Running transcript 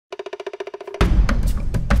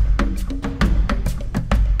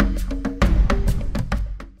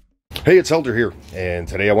Hey, it's Elder here, and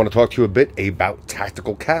today I want to talk to you a bit about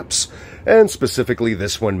tactical caps, and specifically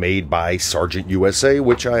this one made by Sargent USA,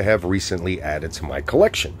 which I have recently added to my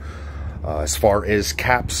collection. As far as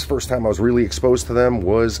caps, first time I was really exposed to them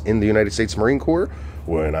was in the United States Marine Corps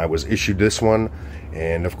when I was issued this one.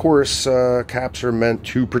 And of course, caps are meant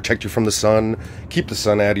to protect you from the sun, keep the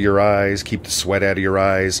sun out of your eyes, keep the sweat out of your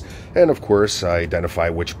eyes, and of course, identify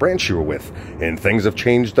which branch you were with. And things have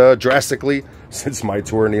changed drastically since my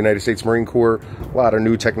tour in the United States Marine Corps. A lot of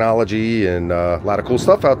new technology and a lot of cool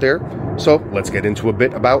stuff out there. So let's get into a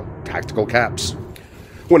bit about tactical caps.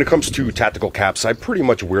 When it comes to tactical caps, I pretty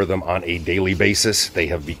much wear them on a daily basis. They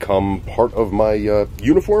have become part of my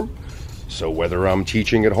uniform. So whether I'm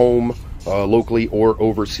teaching at home, locally or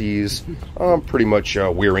overseas, I'm pretty much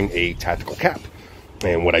wearing a tactical cap.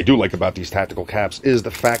 And what I do like about these tactical caps is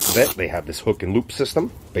the fact that they have this hook and loop system,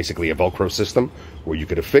 basically a Velcro system, where you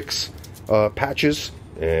could affix patches.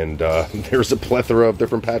 And there's a plethora of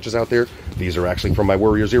different patches out there. These are actually from my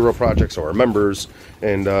Warrior Zero project, so our members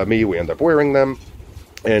and me, we end up wearing them.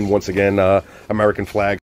 And once again, American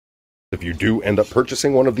flag. If you do end up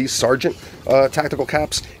purchasing one of these Sargent tactical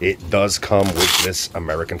caps, it does come with this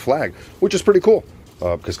American flag, which is pretty cool.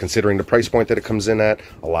 Because considering the price point that it comes in at,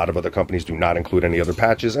 a lot of other companies do not include any other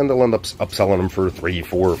patches, and they'll end up upselling them for $3,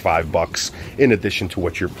 $4, or $5 in addition to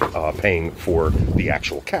what you're paying for the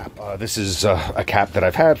actual cap. This is a cap that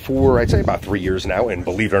I've had for, I'd say, about 3 years now, and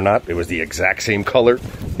believe it or not, it was the exact same color,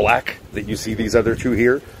 black, that you see these other two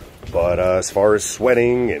here. But as far as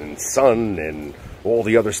sweating and sun and all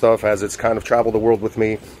the other stuff, as it's kind of traveled the world with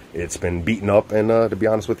me, it's been beaten up, and to be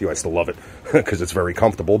honest with you, I still love it because it's very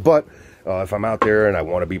comfortable. But if I'm out there and I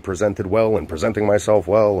want to be presented well and presenting myself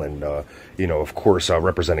well and, you know, of course,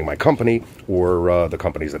 representing my company or the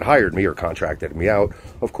companies that hired me or contracted me out,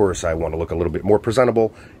 of course, I want to look a little bit more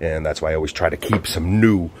presentable, and that's why I always try to keep some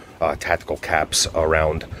new tactical caps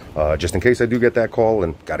around just in case I do get that call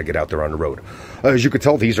and got to get out there on the road. As you can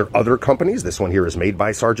tell, these are other companies. This one here is made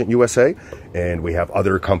by Sargent USA, and we have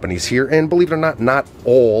other companies here. And believe it or not, not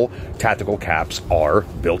all tactical caps are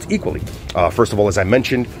built equally. First of all, as I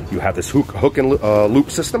mentioned, you have this hook and loop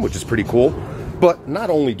system, which is pretty cool. But not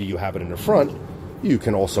only do you have it in the front, you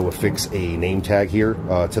can also affix a name tag here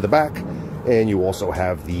to the back. And you also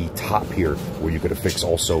have the top here, where you could affix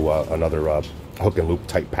also another hook and loop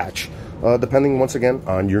type patch, depending, once again,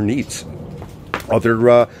 on your needs.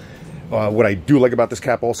 What I do like about this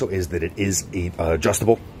cap also is that it is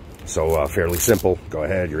adjustable, so fairly simple. Go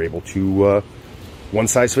ahead, you're able to one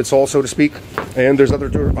size fits all, so to speak. And there's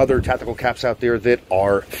other tactical caps out there that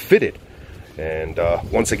are fitted. And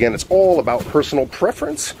once again, it's all about personal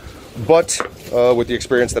preference. But with the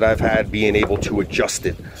experience that I've had, being able to adjust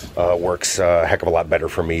it works a heck of a lot better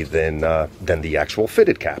for me than the actual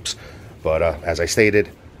fitted caps. But as I stated,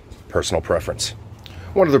 personal preference.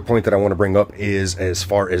 One other point that I want to bring up is as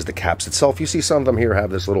far as the caps itself. You see some of them here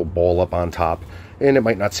have this little ball up on top, and it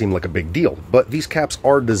might not seem like a big deal, but these caps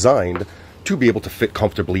are designed to be able to fit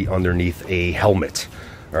comfortably underneath a helmet.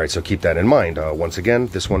 All right, so keep that in mind. Once again,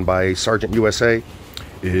 this one by Sargent USA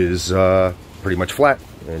is pretty much flat,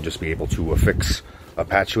 and just be able to affix a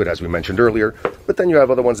patch to it, as we mentioned earlier. But then you have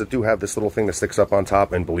other ones that do have this little thing that sticks up on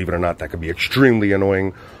top, and believe it or not, that can be extremely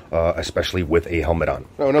annoying, especially with a helmet on.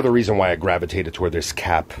 Now, another reason why I gravitated toward this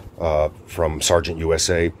cap from Sargent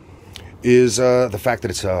USA is the fact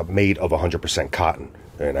that it's made of 100% cotton,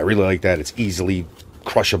 and I really like that. It's easily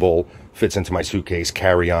crushable, fits into my suitcase,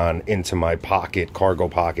 carry-on, into my pocket, cargo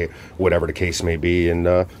pocket, whatever the case may be, and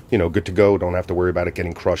you know, good to go. Don't have to worry about it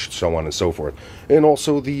getting crushed, so on and so forth. And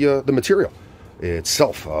also the material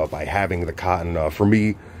itself, by having the cotton, for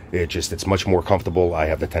me, it's much more comfortable. I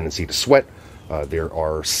have the tendency to sweat. There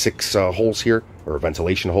are 6 holes here, or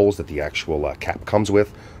ventilation holes, that the actual cap comes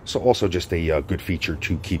with. So also just a good feature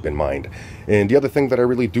to keep in mind. And the other thing that I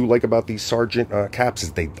really do like about these Sargent caps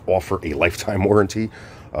is they offer a lifetime warranty,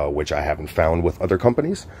 which I haven't found with other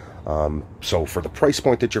companies. So for the price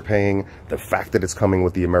point that you're paying, the fact that it's coming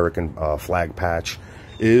with the American flag patch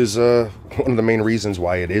is one of the main reasons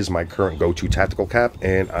why it is my current go-to tactical cap,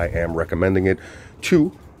 and I am recommending it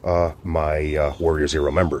to my Warrior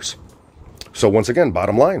Zero members. So once again,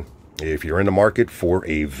 bottom line, if you're in the market for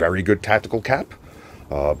a very good tactical cap,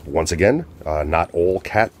 once again, not all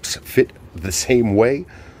caps fit the same way,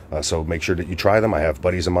 so make sure that you try them. I have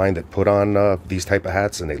buddies of mine that put on these type of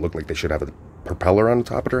hats, and they look like they should have a propeller on the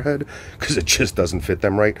top of their head because it just doesn't fit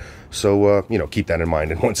them right. So you know, keep that in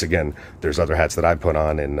mind. And once again, there's other hats that I put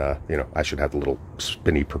on, and you know, I should have the little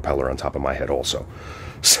spinny propeller on top of my head also.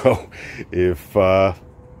 So if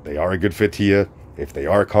they are a good fit to you, if they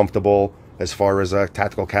are comfortable, as far as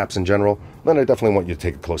tactical caps in general, then I definitely want you to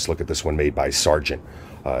take a close look at this one made by Sargent.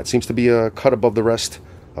 It seems to be a cut above the rest,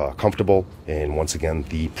 comfortable, and once again,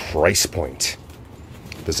 the price point.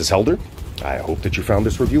 This is Helder. I hope that you found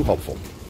this review helpful.